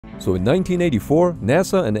So in 1984,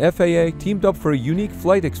 NASA and FAA teamed up for a unique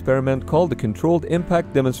flight experiment called the Controlled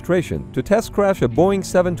Impact Demonstration to test crash a Boeing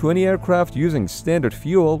 720 aircraft using standard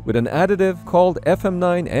fuel with an additive called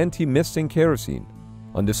FM9 anti-misting kerosene.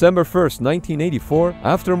 On December 1, 1984,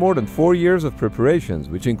 after more than 4 years of preparations,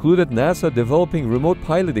 which included NASA developing remote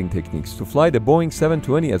piloting techniques to fly the Boeing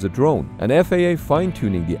 720 as a drone, and FAA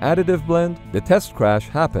fine-tuning the additive blend, the test crash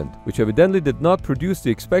happened, which evidently did not produce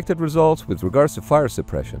the expected results with regards to fire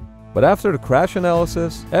suppression. But after the crash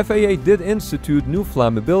analysis, FAA did institute new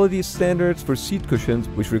flammability standards for seat cushions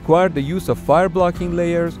which required the use of fire-blocking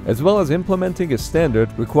layers, as well as implementing a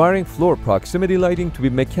standard requiring floor proximity lighting to be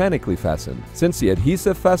mechanically fastened, since the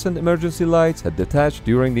adhesive-fastened emergency lights had detached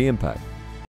during the impact.